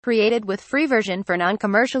Created with free version for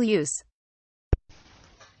non-commercial use.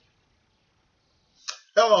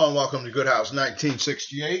 Hello and welcome to Good House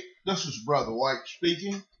 1968. This is Brother White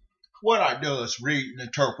speaking. What I do is read and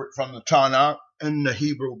interpret from the Tanakh and the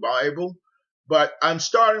Hebrew Bible. But I'm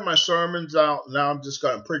starting my sermons out. Now I'm just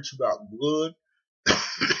going to preach about good.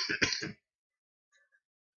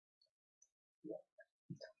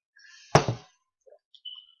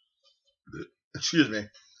 Excuse me.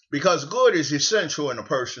 Because good is essential in a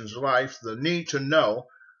person's life. The need to know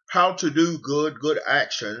how to do good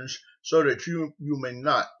actions so that you may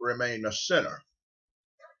not remain a sinner.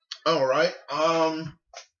 All right. I'm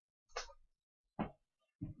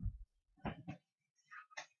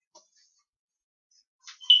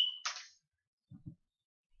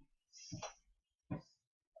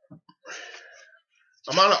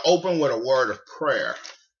going to open with a word of prayer.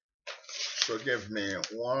 So give me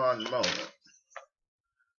one moment.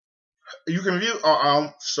 You can view,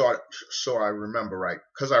 so I remember right,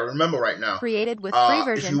 because I remember right now. Created with free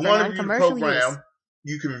version for non-commercial use. If you want to view the program,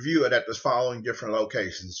 you can view it at the following different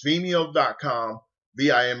locations: Vimeo.com,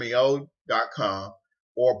 Vimeo.com,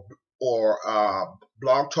 or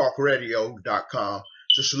blogtalkradio.com.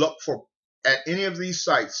 Just look for, at any of these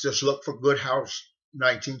sites, just look for Good House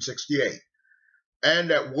 1968.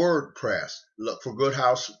 And at WordPress, look for Good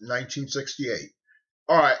House 1968.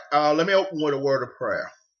 All right, let me open with a word of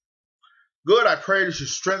prayer. Good, I pray that you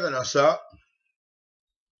strengthen us up.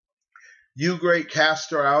 You great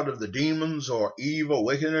caster out of the demons or evil,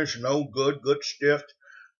 wickedness, no good stiff.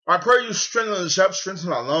 I pray you strengthen us up,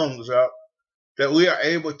 strengthen our lungs up, that we are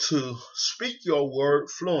able to speak your word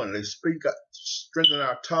fluently, strengthen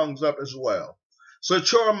our tongues up as well, so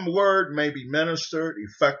that your word may be ministered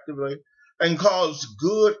effectively and cause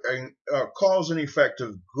and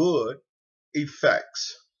effective good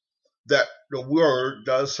effects, that the word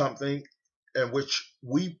does something in which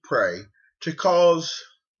we pray to cause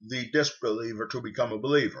the disbeliever to become a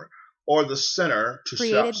believer, or the sinner to stop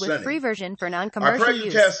sinning. Created with free version for non-commercial I pray you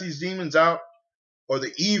use. cast these demons out, or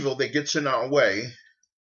the evil that gets in our way,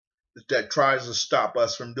 that tries to stop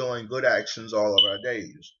us from doing good actions all of our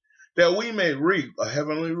days, that we may reap a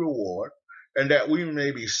heavenly reward, and that we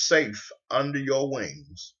may be safe under your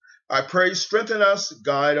wings. I pray, strengthen us,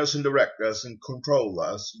 guide us, and direct us, and control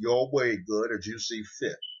us your way, good, as you see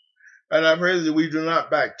fit. And I pray that we do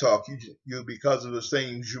not backtalk you because of the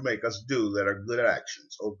things you make us do that are good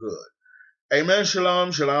actions, or good. Amen,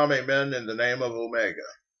 shalom, shalom, amen, in the name of Omega,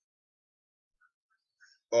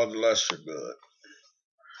 or the lesser good.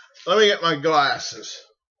 Let me get my glasses.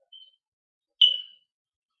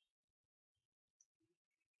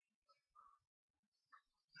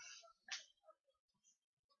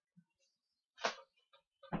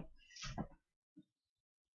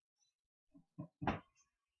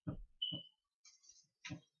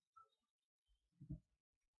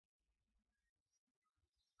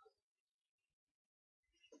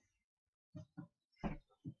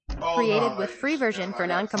 Created with free version for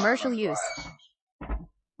non-commercial use.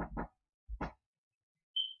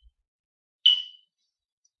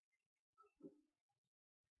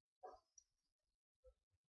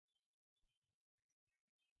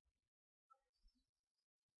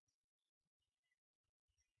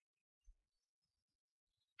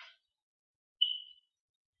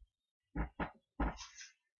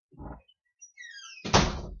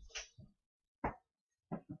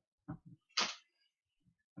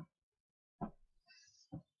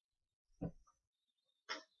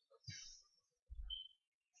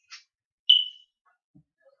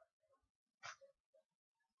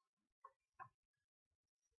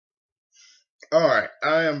 All right,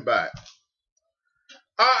 I am back.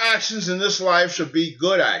 Our actions in this life should be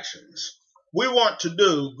good actions. We want to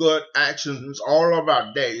do good actions all of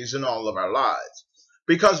our days and all of our lives.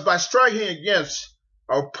 Because by striking against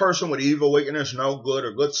a person with evil, wickedness, no good,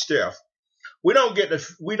 or good stuff, we don't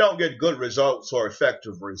get good results or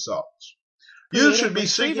effective results. You should be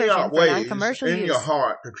seeking out ways in your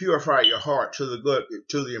heart to purify your heart to the good,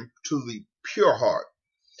 to the pure heart,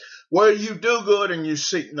 where you do good and you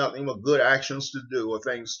seek nothing but good actions to do or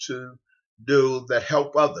things to do that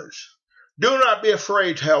help others. Do not be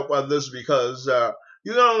afraid to help others, because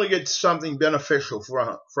you can only get something beneficial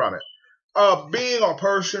from it. Being a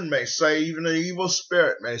person may say, even an evil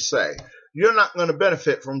spirit may say, you're not going to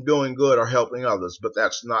benefit from doing good or helping others, but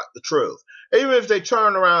that's not the truth. Even if they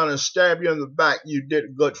turn around and stab you in the back, you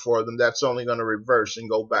did good for them, that's only going to reverse and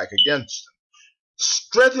go back against them.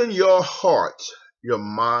 Strengthen your heart, your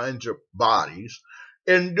mind, your bodies,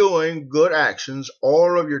 in doing good actions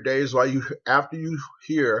all of your days after you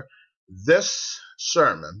hear this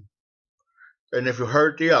sermon, And if you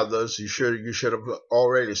heard the others, you should have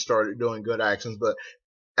already started doing good actions. But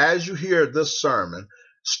as you hear this sermon,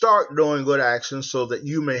 start doing good actions so that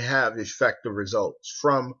you may have effective results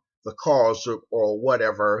from the cause or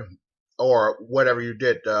whatever you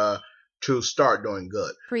did to start doing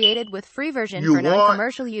good. Created with free version You for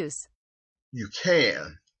non-commercial use. You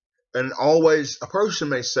can. And always, a person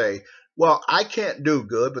may say, well, I can't do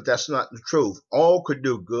good, but that's not the truth. All could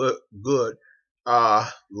do good,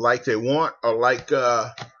 like they want,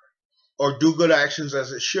 or do good actions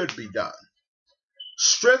as it should be done.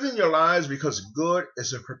 Strengthen your lives because good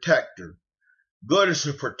is a protector. Good is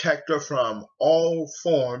a protector from all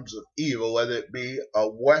forms of evil, whether it be a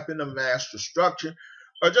weapon of mass destruction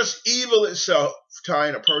or just evil itself,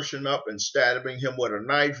 tying a person up and stabbing him with a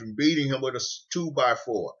knife and beating him with a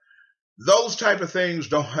 2x4. Those type of things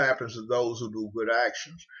don't happen to those who do good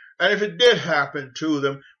actions. And if it did happen to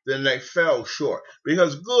them, then they fell short,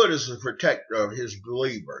 because good is the protector of his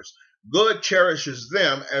believers. Good cherishes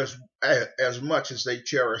them as much as they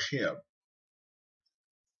cherish him.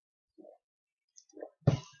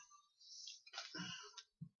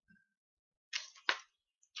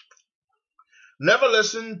 Never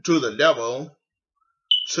listen to the devil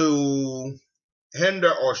to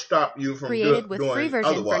hinder or stop you from Created with free doing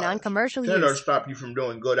version otherwise. for non-commercial Hinder or use. stop you from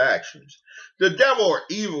doing good actions. The devil or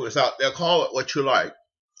evil is out there, call it what you like.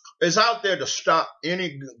 It's out there to stop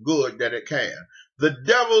any good that it can. The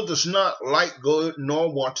devil does not like good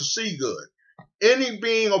nor want to see good. Any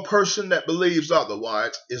being or person that believes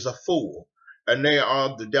otherwise is a fool, and they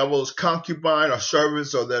are the devil's concubine or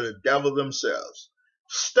servants, or they're the devil themselves.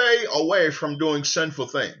 Stay away from doing sinful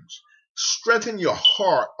things. Strengthen your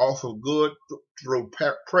heart off of good through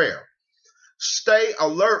prayer. Stay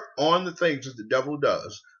alert on the things that the devil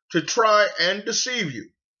does to try and deceive you.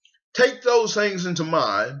 Take those things into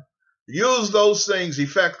mind. Use those things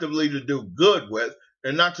effectively to do good with,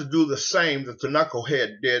 and not to do the same that the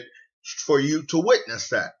knucklehead did for you to witness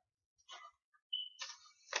that.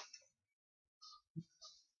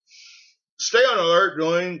 Stay on alert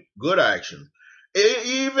doing good action.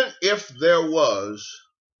 Even if there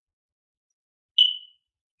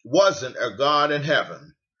wasn't a God in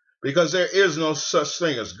heaven, because there is no such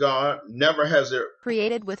thing as God. Never has there.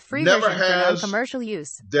 Created with free version for non-commercial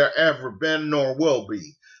use. There ever been nor will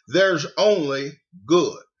be. There's only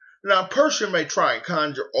good. Now, a person may try and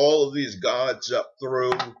conjure all of these gods up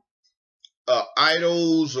through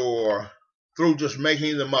idols, or through just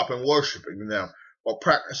making them up and worshiping them, or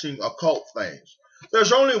practicing occult things.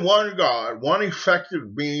 There's only one God, one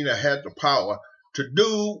effective being that had the power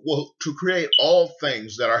to create all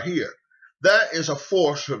things that are here. That is a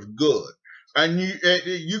force of good. And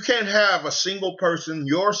you can't have a single person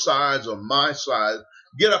your size or my size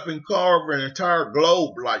get up and carve an entire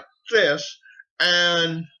globe like this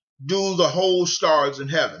and do the whole stars in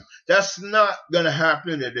heaven. That's not going to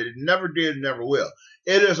happen, and it never did, never will.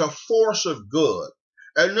 It is a force of good.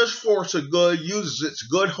 And this force of good uses its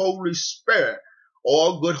good Holy Spirit,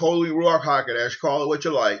 or good Holy Ruach HaKodesh, call it what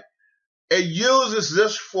you like. It uses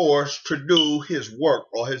this force to do his work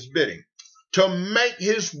or his bidding, to make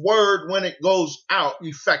his word, when it goes out,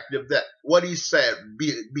 effective, that what he said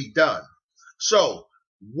be done. So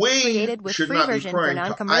we should not be praying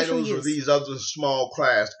to idols or these other small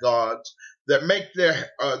class gods that make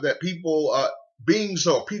that people beings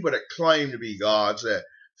or people that claim to be gods, that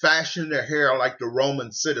fashion their hair like the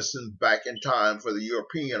Roman citizens back in time for the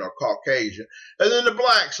European or Caucasian, and then the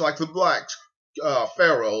blacks like the blacks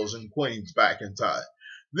pharaohs and queens back in time.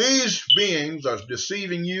 These beings are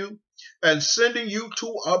deceiving you and sending you to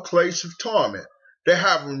a place of torment. They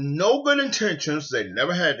have no good intentions. They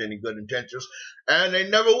never had any good intentions, and they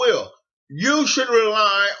never will. You should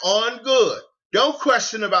rely on good. Don't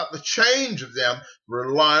question about the change of them.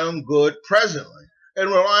 Rely on good presently, and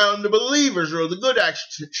rely on the believers or the good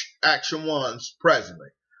action ones presently.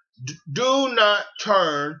 Do not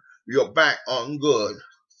turn your back on good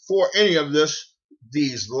for any of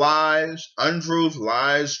these lies, untruth,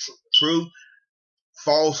 lies, truth,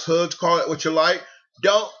 falsehoods, call it what you like.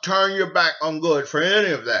 Don't turn your back on good for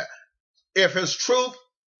any of that. If it's truth,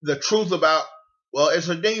 the truth about, well, it's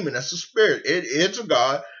a demon, it's a spirit, it's a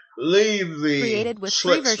God, leave the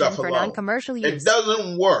slick stuff alone. Non-commercial use. It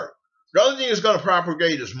doesn't work. The only thing it's going to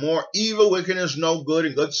propagate is more evil, wickedness, no good,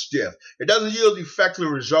 and good stiff. It doesn't yield effective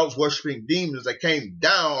results worshiping demons that came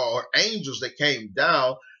down, or angels that came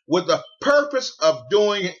down with the purpose of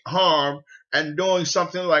doing harm and doing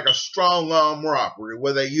something like a strong arm robbery,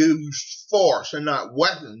 where they use force and not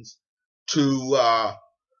weapons to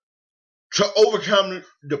overcome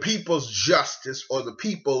the people's justice, or the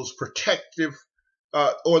people's protective,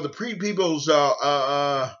 or the people's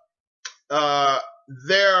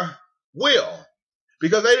their will,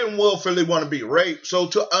 because they didn't willfully want to be raped. So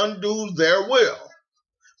to undo their will,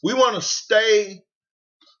 we want to stay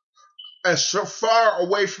as so far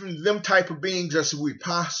away from them type of beings as we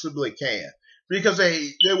possibly can, because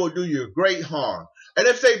they will do you great harm. And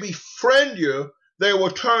if they befriend you, they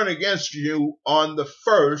will turn against you on the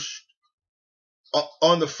first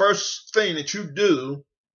thing that you do,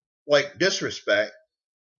 like disrespect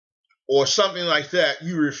or something like that.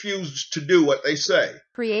 You refuse to do what they say.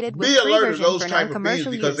 Created with Be free alert of version those for type of beings,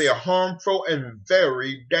 non-commercial because use. they are harmful and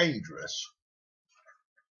very dangerous.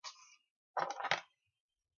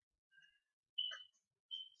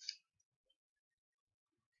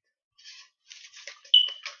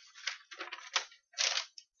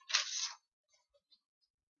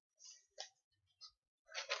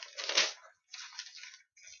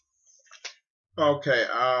 Okay,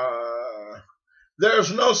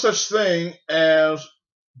 there's no such thing as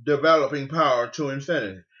developing power to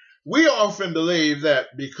infinity. We often believe that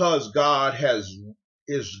because God has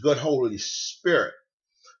His good Holy Spirit,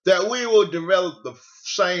 that we will develop the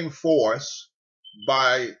same force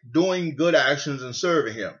by doing good actions and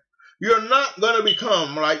serving Him. You're not going to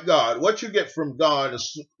become like God. What you get from God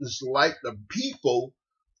is like the people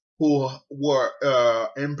who were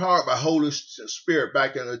empowered by Holy Spirit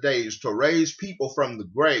back in the days to raise people from the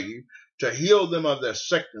grave, to heal them of their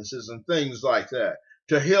sicknesses and things like that,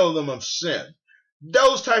 to heal them of sin.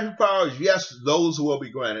 Those type of powers, yes, those will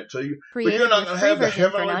be granted to you, but you're not going to have the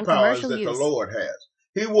heavenly powers that the Lord has.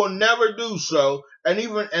 He will never do so, and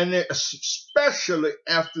especially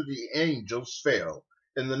after the angels fell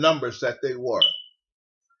in the numbers that they were.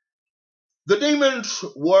 The demons,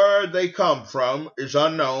 where they come from, is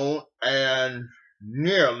unknown and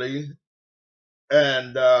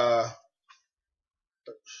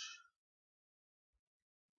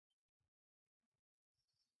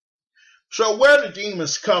so where the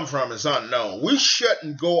demons come from is unknown. We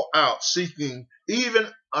shouldn't go out seeking, even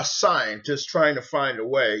a scientist trying to find a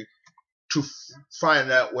way to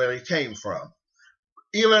find out where they came from,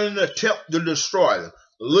 even in an attempt to destroy them.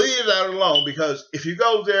 Leave that alone, because if you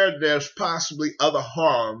go there, there's possibly other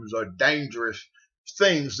harms or dangerous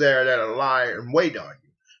things there that lie and wait on you.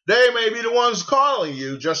 They may be the ones calling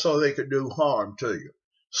you just so they could do harm to you.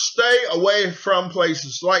 Stay away from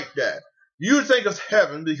places like that. You think of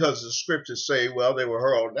heaven because the scriptures say, well, they were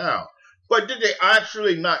hurled down. But did they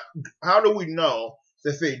actually not? How do we know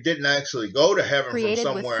that they didn't actually go to heaven from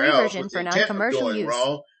somewhere else with the intent of doing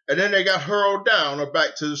wrong, and then they got hurled down or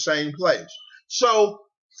back to the same place? So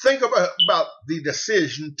think about the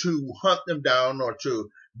decision to hunt them down or to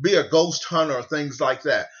be a ghost hunter or things like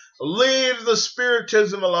that. Leave the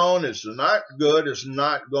spiritism alone. It's not good. It's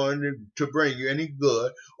not going to bring you any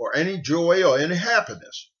good or any joy or any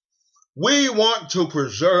happiness. We want to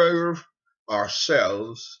preserve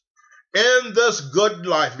ourselves in this good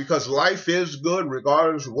life, because life is good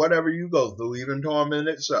regardless of whatever you go through, even torment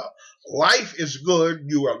itself. Life is good.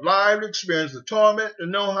 You are alive to experience the torment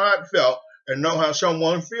and know how it felt and know how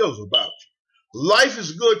someone feels about you. Life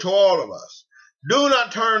is good to all of us. Do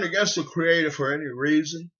not turn against the Creator for any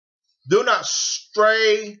reason. Do not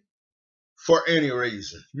stray for any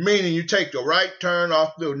reason, meaning you take the right turn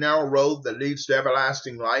off the narrow road that leads to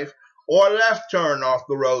everlasting life, or left turn off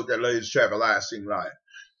the road that leads to everlasting life.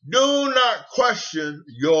 Do not question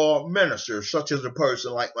your minister, such as a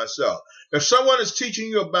person like myself. If someone is teaching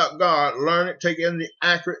you about God, learn it, take in the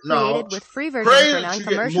accurate knowledge. With free version Pray for that you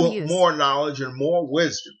get more knowledge and more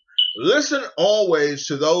wisdom. Listen always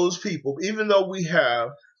to those people, even though we have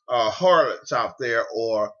harlots out there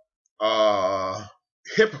or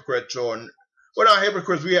hypocrites, or we're not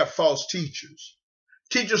hypocrites, we have false teachers.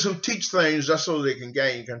 Teachers who teach things just so they can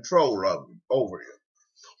gain control over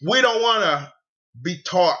you. We don't want to be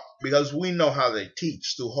taught, because we know how they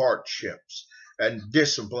teach, through hardships and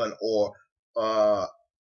discipline, or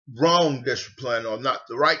wrong discipline, or not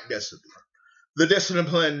the right discipline. The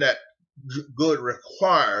discipline that good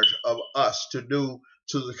requires of us to do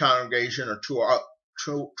to the congregation or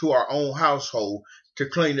to our own household to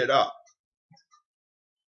clean it up.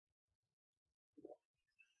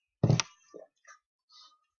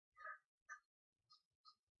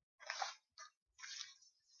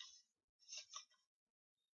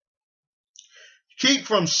 Keep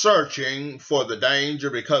from searching for the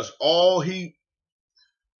danger, because all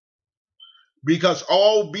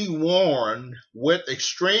be warned with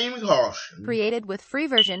extreme caution. Created with free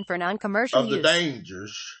version for non-commercial use. Of the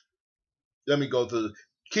dangers. Let me go through.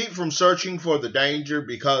 Keep from searching for the danger,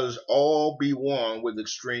 because all be warned with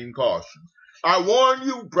extreme caution. I warn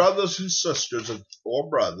you, brothers and sisters, or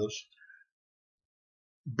brothers,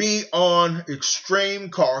 be on extreme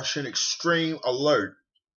caution, extreme alert,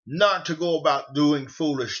 not to go about doing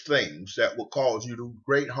foolish things that will cause you to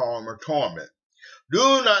great harm or torment.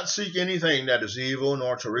 Do not seek anything that is evil,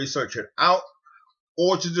 nor to research it out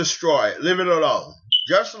or to destroy it. Leave it alone.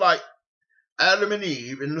 Just like Adam and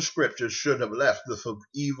Eve in the scriptures should have left the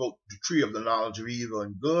tree of the knowledge of evil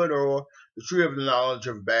and good, or the tree of the knowledge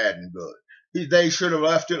of bad and good. They should have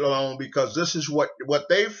left it alone, because this is what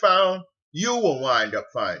they found, you will wind up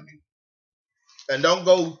finding. And don't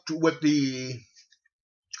go with the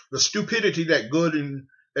stupidity that good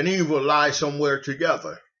and evil lie somewhere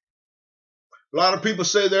together. A lot of people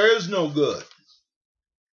say there is no good.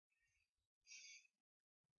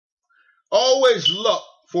 Always look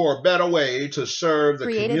for a better way to serve the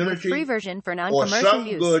community, free version for or some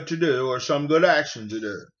good to do, or some good action to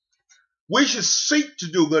do. We should seek to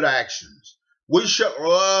do good actions. We should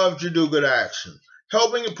love to do good actions.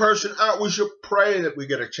 Helping a person out, we should pray that we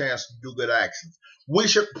get a chance to do good actions. We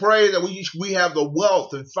should pray that we have the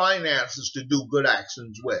wealth and finances to do good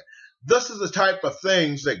actions with. This is the type of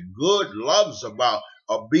things that good loves about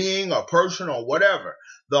a being, a person, or whatever.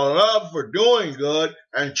 The love for doing good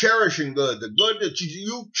and cherishing good. The good that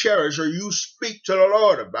you cherish or you speak to the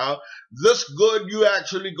Lord about. This good you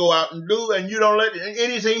actually go out and do, and you don't let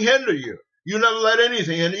anything hinder you. You never let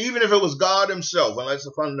anything, and even if it was God himself, unless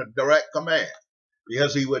it's under direct command.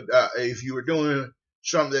 Because he would, if you were doing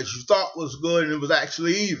something that you thought was good and it was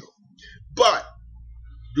actually evil. But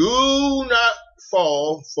do not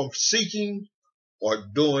fall from seeking or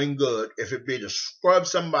doing good, if it be to scrub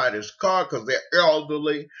somebody's car because they're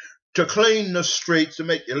elderly, to clean the streets, to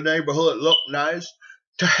make your neighborhood look nice,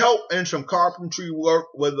 to help in some carpentry work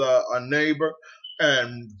with a neighbor,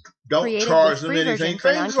 and don't charge them anything,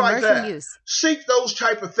 things like that. Seek those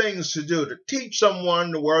type of things to do, to teach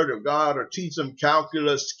someone the word of God, or teach them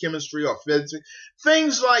calculus, chemistry, or physics.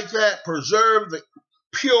 Things like that preserve the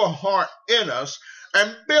pure heart in us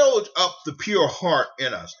and build up the pure heart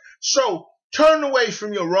in us. So turn away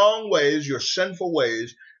from your wrong ways, your sinful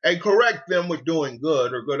ways, and correct them with doing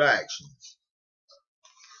good or good actions.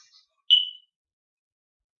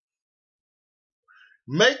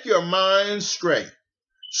 Make your mind straight.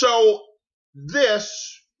 So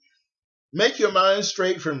make your mind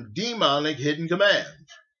straight from demonic hidden commands.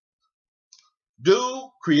 Do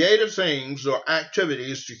creative things or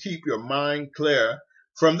activities to keep your mind clear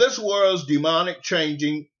from this world's demonic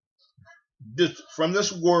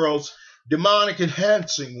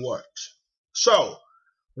enhancing works. So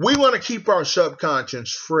we want to keep our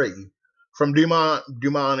subconscious free from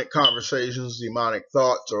demonic conversations, demonic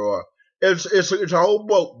thoughts, or it's a whole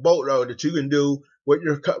boatload that you can do with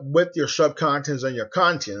your subconscious and your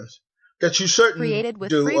conscience that you certainly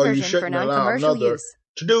do, or you shouldn't allow another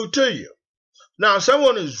to do to you. Now, if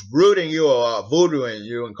someone is rooting you or voodooing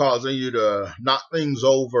you and causing you to knock things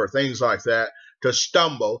over, things like that, to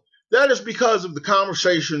stumble, that is because of the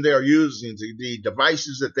conversation they are using, the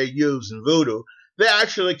devices that they use in voodoo. They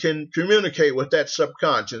actually can communicate with that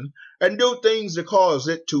subconscious and do things that cause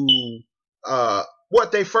it to,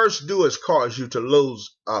 what they first do is cause you to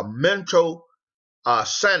lose mental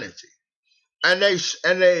sanity. And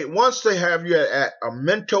they once they have you at a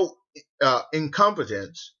mental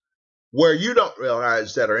incompetence, where you don't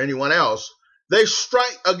realize that or anyone else, they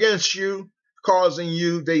strike against you, causing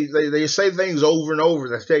you, they say things over and over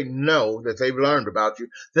that they know, that they've learned about you,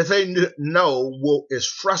 that they know is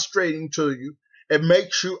frustrating to you. It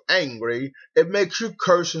makes you angry. It makes you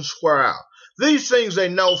curse and swear out. These things they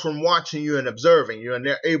know from watching you and observing you, and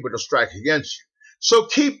they're able to strike against you. So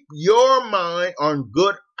keep your mind on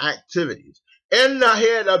good activities. In the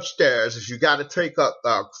head upstairs, if you got to take up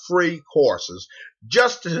free courses,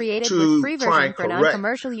 just to try and correct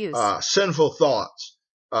sinful thoughts,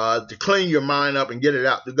 to clean your mind up and get it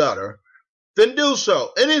out the gutter, then do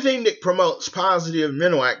so. Anything that promotes positive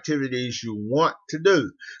mental activities you want to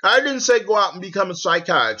do. I didn't say go out and become a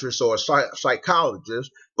psychiatrist or a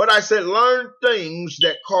psychologist, but I said learn things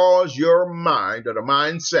that cause your mind or the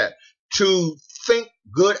mindset to think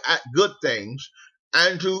good things,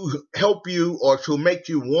 and to help you or to make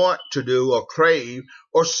you want to do or crave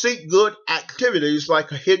or seek good activities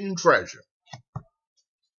like a hidden treasure.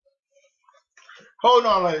 Hold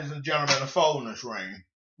on, ladies and gentlemen, the phone is ringing.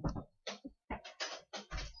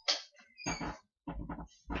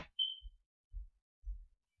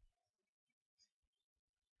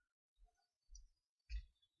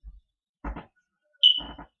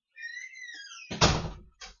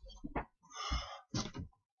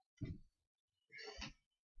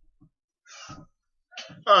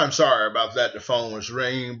 I'm sorry about that. The phone was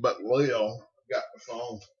ringing, but Leo got the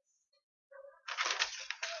phone.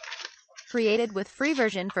 Created with free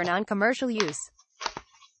version for non-commercial use.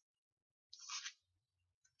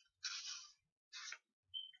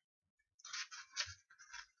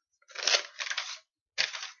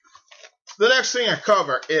 The next thing I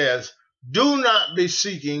cover is do not be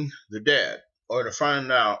seeking the dead or to find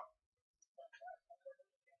out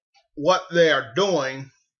what they are doing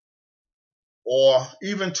or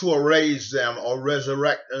even to erase them or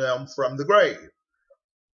resurrect them from the grave.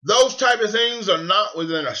 Those type of things are not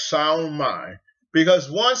within a sound mind, because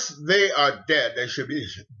once they are dead, they should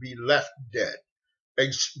be left dead.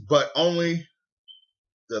 But only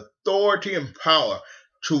the authority and power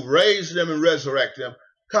to raise them and resurrect them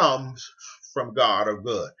comes from God or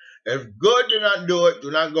good. If good did not do it, do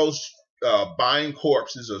not go buying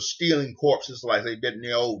corpses or stealing corpses like they did in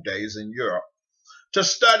the old days in Europe to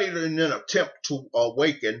study it in an attempt to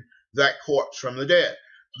awaken that corpse from the dead.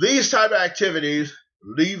 These type of activities,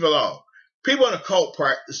 leave alone. People in the cult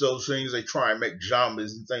practice those things. They try and make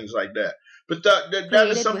zombies and things like that. But that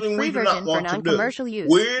is something we do not want to do. Use.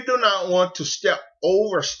 We do not want to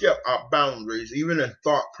overstep our boundaries, even in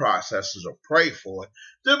thought processes, or pray for it.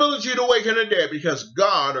 The ability to awaken the dead, because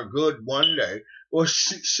God, or good, one day will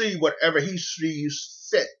see whatever He sees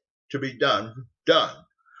fit to be done.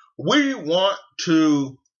 We want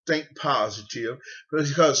to think positive,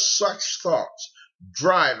 because such thoughts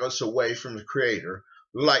drive us away from the Creator,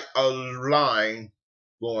 like a line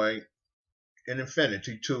going in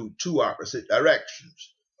infinity to two opposite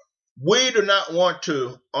directions. We do not want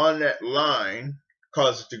to, on that line,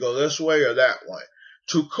 cause it to go this way or that way,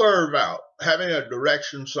 to curve out, having a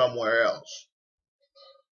direction somewhere else.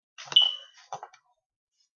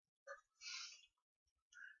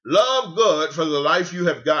 Love good for the life you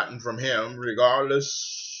have gotten from Him,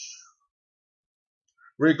 regardless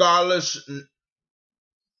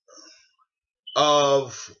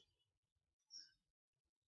of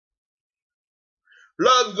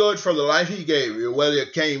love good for the life He gave you, whether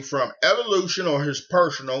it came from evolution or His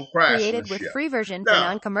personal craftsmanship. Created with free version for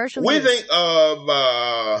non-commercial use. We think of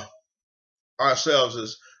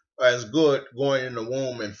ourselves as good going in the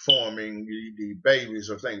womb and forming the babies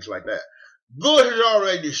or things like that. Good has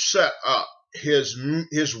already set up his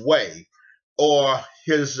way or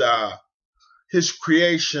his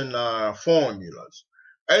creation formulas.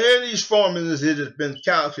 And in these formulas, it has been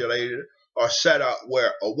calculated or set up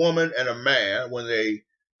where a woman and a man, when they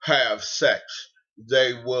have sex,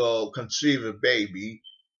 they will conceive a baby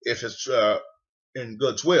if it's in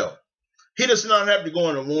God's will. He does not have to go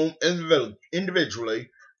in the womb individually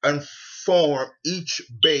and form each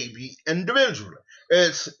baby individually.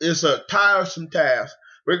 It's a tiresome task.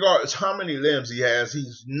 Regardless how many limbs he has,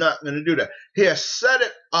 he's not going to do that. He has set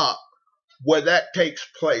it up where that takes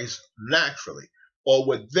place naturally, or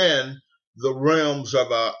within the realms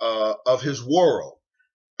of his world.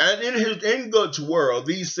 And in God's world,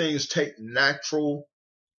 these things take natural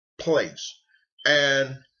place.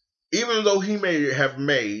 And even though He may have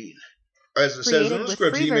made, as it says in the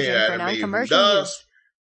scripture, He may have made from dust,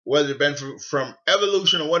 whether it been from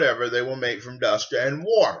evolution or whatever, they were made from dust and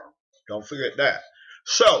water. Don't forget that.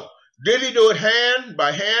 So, did He do it hand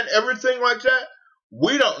by hand, everything like that?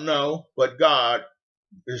 We don't know, but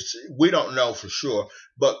we don't know for sure,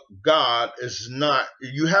 but God is not.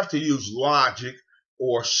 You have to use logic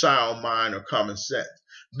or sound mind or common sense.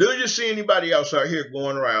 Do you see anybody else out here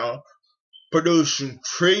going around producing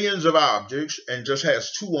trillions of objects and just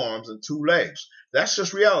has 2 arms and 2 legs? That's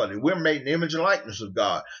just reality. We're made in the image and likeness of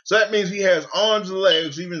God. So that means He has arms and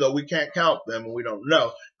legs, even though we can't count them and we don't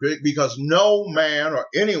know, because no man or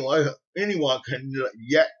anyone can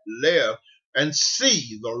yet live and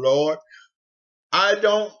see the Lord. I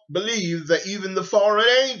don't believe that even the fallen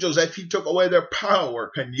angels, if He took away their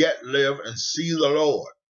power, can yet live and see the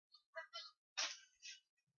Lord.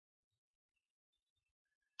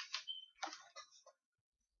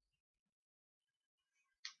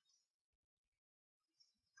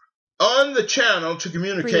 On the channel to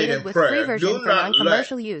communicate in prayer, do not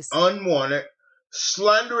let unwanted,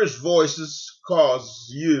 slanderous voices cause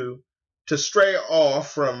you to stray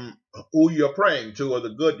off from who you're praying to or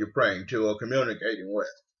the good you're praying to or communicating with.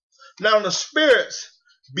 Now, the spirits,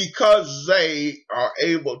 because they are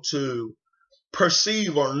able to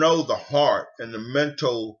perceive or know the heart and the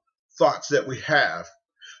mental thoughts that we have,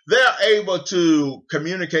 they're able to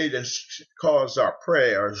communicate and cause our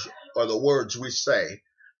prayers or the words we say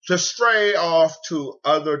to stray off to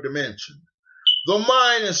other dimensions. The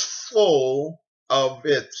mind is full of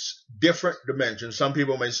its different dimensions. Some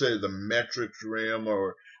people may say the metric realm,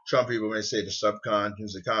 or some people may say the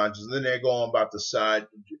subconscious, the conscious. And then they go on about the side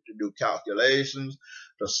to do calculations,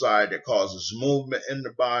 the side that causes movement in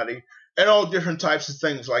the body, and all different types of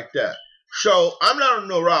things like that. So I'm not a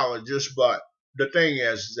neurologist, but the thing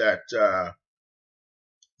is that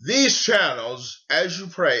these channels, as you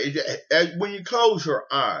pray, when you close your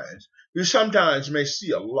eyes, you sometimes may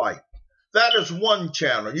see a light. That is one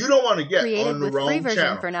channel. You don't want to get Created on the with free wrong version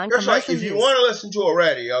channel. for Just like non-commercial if you use. want to listen to a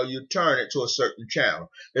radio, you turn it to a certain channel.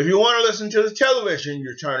 If you want to listen to the television,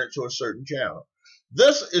 you turn it to a certain channel.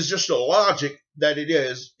 This is just the logic that it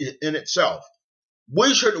is in itself.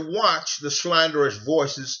 We should watch the slanderous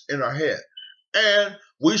voices in our head. And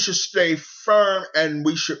we should stay firm and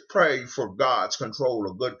we should pray for God's control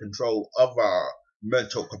or good control of our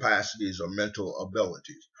mental capacities or mental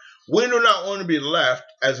abilities. We do not want to be left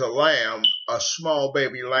as a lamb, a small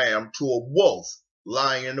baby lamb, to a wolf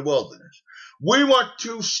lying in the wilderness. We want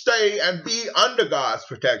to stay and be under God's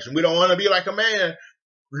protection. We don't want to be like a man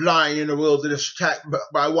lying in the wilderness attacked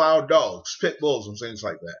by wild dogs, pit bulls, and things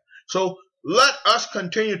like that. So let us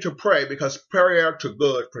continue to pray because prayer to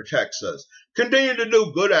good protects us. Continue to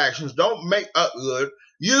do good actions. Don't make up good.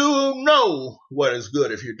 You know what is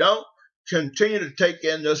good. If you don't, continue to take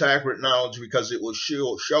in this accurate knowledge because it will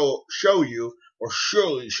show you or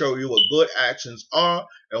surely show you what good actions are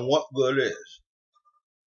and what good is.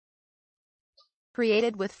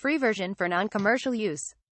 Created with free version for non-commercial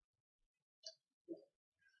use.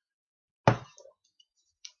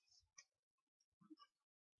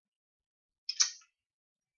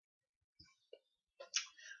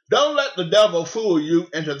 Don't let the devil fool you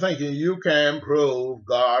into thinking you can prove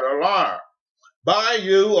God a liar by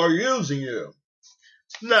you or using you.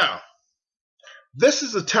 Now, this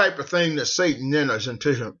is the type of thing that Satan enters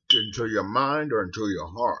into your mind or into your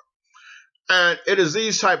heart. And it is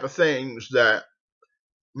these type of things that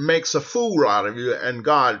makes a fool out of you and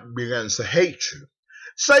God begins to hate you.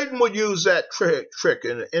 Satan would use that trick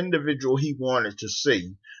in an individual he wanted to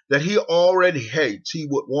see, that he already hates. He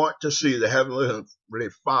would want to see the Heavenly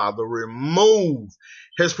Father remove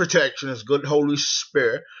his protection, his good Holy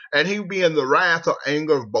Spirit, and he would be in the wrath or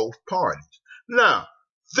anger of both parties. Now,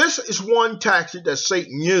 this is one tactic that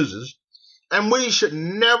Satan uses, and we should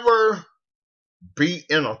never be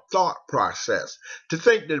in a thought process to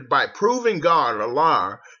think that by proving God a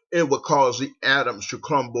liar, it would cause the atoms to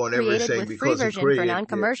crumble and everything because he created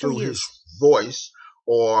it through his voice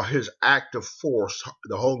or his active force,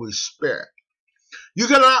 the Holy Spirit. You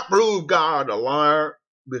cannot prove God a liar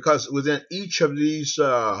because within each of these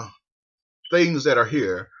things that are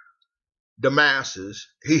here, the masses,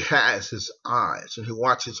 he has his eyes and he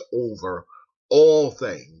watches over all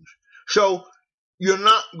things. So you're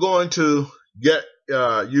not going to get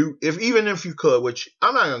even if you could, which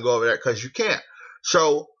I'm not going to go over that because you can't.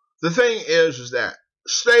 So the thing is that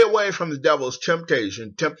stay away from the devil's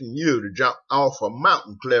temptation, tempting you to jump off a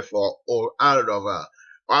mountain cliff or out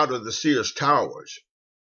of the Sears Towers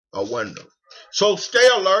or window. So stay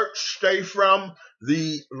alert, stay from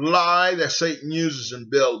the lie that Satan uses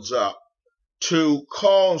and builds up to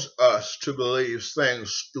cause us to believe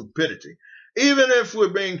things stupidity. Even if we're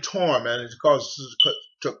being tormented, to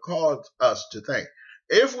cause us to think.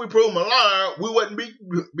 If we prove him a liar, we wouldn't be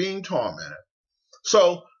being tormented.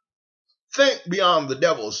 So think beyond the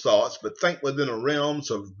devil's thoughts, but think within the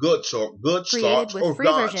realms of good thoughts or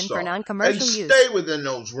God's thoughts. And stay within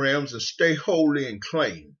those realms and stay holy and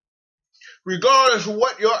clean. Regardless of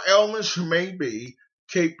what your ailments may be,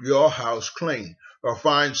 keep your house clean. Or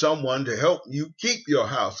find someone to help you keep your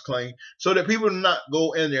house clean so that people do not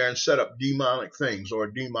go in there and set up demonic things or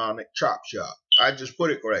a demonic chop shop. I just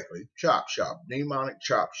put it correctly. Chop shop. Demonic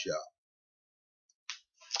chop shop.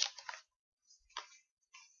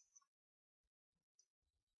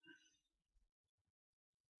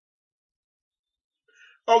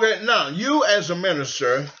 Okay, now you as a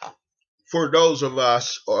minister, for those of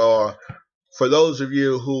us or for those of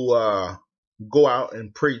you who go out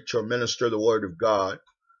and preach or minister the word of God,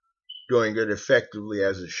 doing it effectively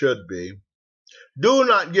as it should be, do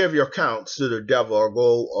not give your accounts to the devil or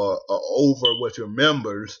go over with your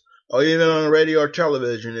members or even on radio or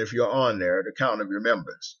television if you're on there, the count of your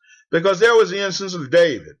members. Because there was the instance of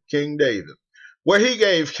David, King David, where he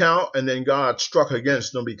gave count and then God struck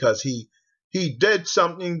against him because he did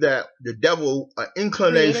something that the devil, an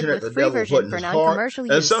inclination that the devil put in his heart,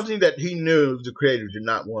 and something that he knew the Creator did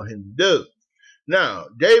not want him to do. Now,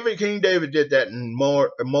 King David did that and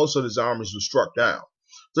most of his armies were struck down.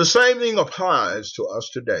 The same thing applies to us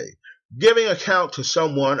today. Giving account to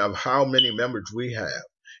someone of how many members we have.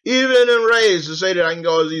 Even in raids to say that I can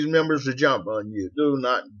cause these members to jump on you. Do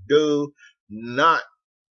not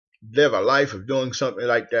live a life of doing something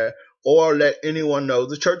like that or let anyone know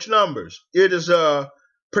the church numbers. It is a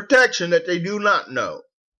protection that they do not know.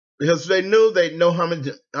 Because if they knew, they'd know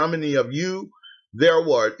how many of you their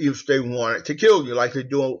word if they wanted to kill you, like they're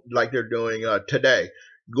doing today,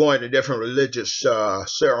 going to different religious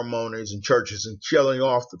ceremonies and churches and killing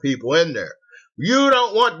off the people in there. You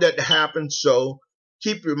don't want that to happen, so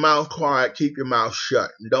keep your mouth quiet, keep your mouth shut,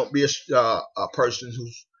 and don't be a person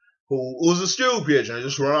who's a stool pigeon and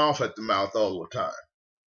just run off at the mouth all the time.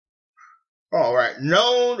 All right,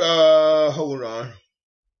 hold on.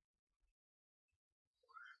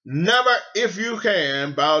 Never, if you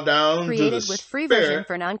can, bow down to the with free version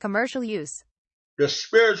for non-commercial use. The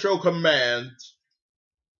spiritual commands.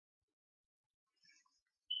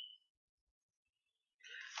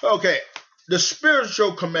 Okay, the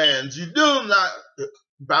spiritual commands. You do not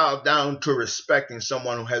bow down to respecting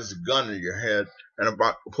someone who has a gun in your head and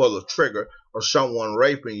about to pull the trigger, or someone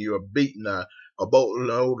raping you, or beating a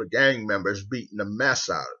boatload of gang members, beating the mess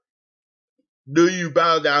out of it. Do you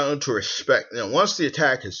bow down to respect them? Once the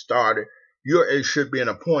attack has started, it should be in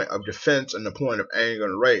a point of defense and a point of anger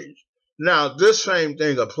and rage. Now, this same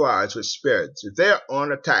thing applies with spirits. If they're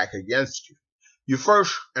on attack against you, you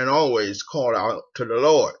first and always call out to the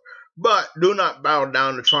Lord. But do not bow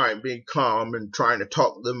down to try and be calm and trying to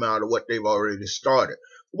talk them out of what they've already started.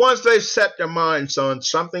 Once they've set their minds on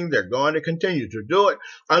something, they're going to continue to do it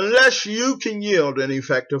unless you can yield an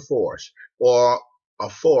effective force, or a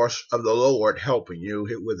force of the Lord helping you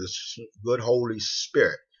with His good Holy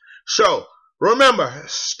Spirit. So, remember,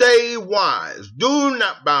 stay wise. Do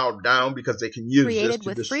not bow down because they can use this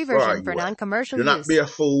to destroy you. Free version for non-commercial use. Do not be a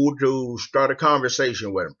fool to start a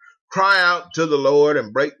conversation with them. Cry out to the Lord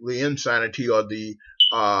and break the insanity or the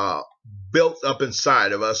built up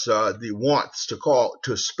inside of us, the wants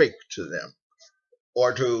to speak to them,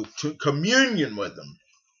 or to communion with them,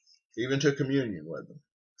 even to communion with them.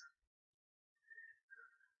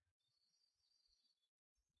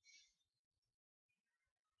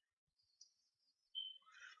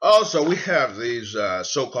 Also, we have these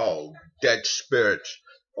so-called dead spirits,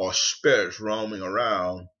 or spirits roaming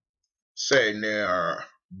around, saying they are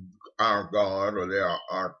our God or they are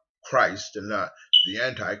our Christ, and not the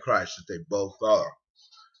Antichrist that they both are.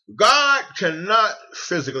 God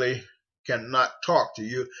physically cannot talk to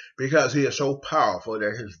you because He is so powerful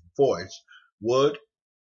that His voice would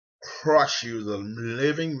crush you, the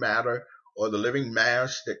living matter or the living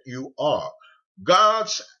mass that you are.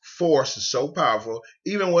 God's force is so powerful,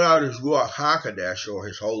 even without His Ruach HaKodesh, or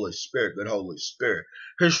His Holy Spirit, good Holy Spirit.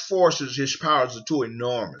 His forces, His powers are too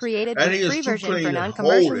enormous. And He is too clean and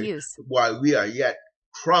holy while we are yet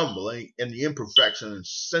crumbling in the imperfection and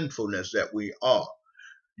sinfulness that we are.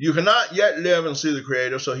 You cannot yet live and see the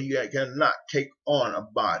Creator, so He cannot take on a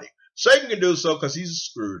body. Satan can do so because he's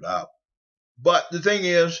screwed up. But the thing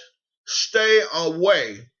is, stay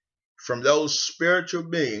away from those spiritual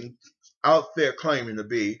beings out there claiming to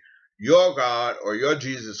be your God or your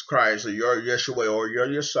Jesus Christ or your Yeshua or your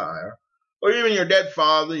Messiah, or even your dead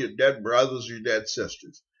father, your dead brothers, your dead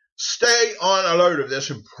sisters. Stay on alert of this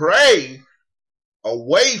and pray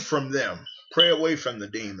away from them. Pray away from the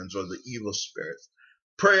demons or the evil spirits.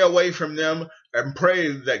 Pray away from them and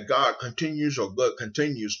pray that God continues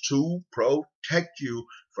to protect you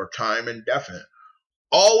for time indefinite.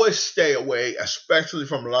 Always stay away, especially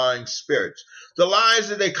from lying spirits. The lies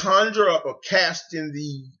that they conjure up or cast in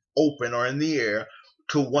the open or in the air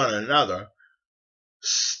to one another.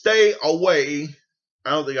 Stay away. I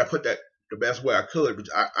don't think I put that the best way I could, but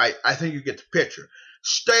I think you get the picture.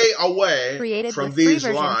 Stay away from these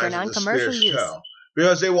lies that the spirits tell,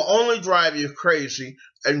 because they will only drive you crazy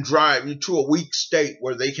and drive you to a weak state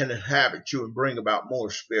where they can inhabit you and bring about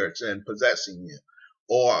more spirits in possessing you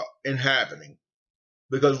or inhabiting.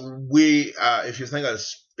 Because if you think of a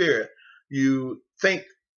spirit, you think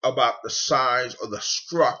about the size or the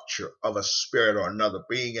structure of a spirit or another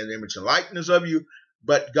being in the image and likeness of you.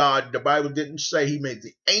 But God, the Bible didn't say He made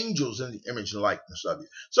the angels in the image and likeness of you.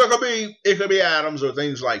 So it could be atoms or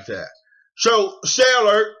things like that. So stay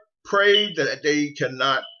alert, pray that they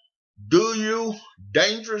cannot do you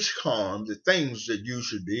dangerous harm, the things that you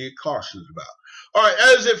should be cautious about. All right,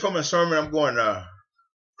 that is it for my sermon. I'm going to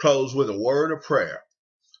close with a word of prayer.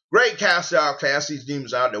 Great cast these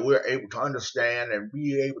demons out, that we're able to understand and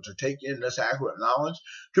be able to take in this accurate knowledge,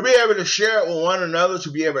 to be able to share it with one another,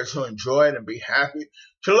 to be able to enjoy it and be happy,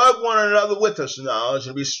 to love one another with this knowledge,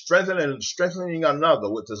 and be strengthening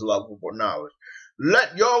another with this lovable knowledge.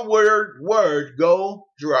 Let your word go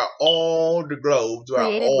throughout all the globe, throughout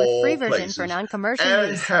Created all with free version places, for non-commercial and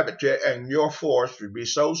use. inhabit it, and your force should be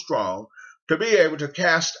so strong to be able to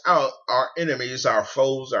cast out our enemies, our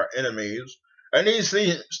foes, our enemies, and these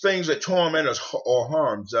things that torment us or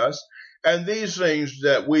harms us, and these things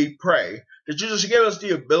that we pray, that you just give us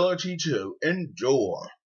the ability to endure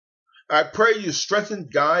I pray you strengthen,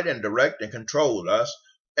 guide, and direct and control us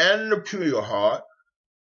and the pure heart.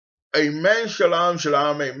 Amen, shalom,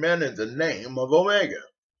 shalom, amen, in the name of Omega.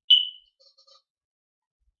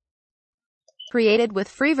 Created with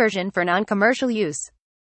free version for non-commercial use.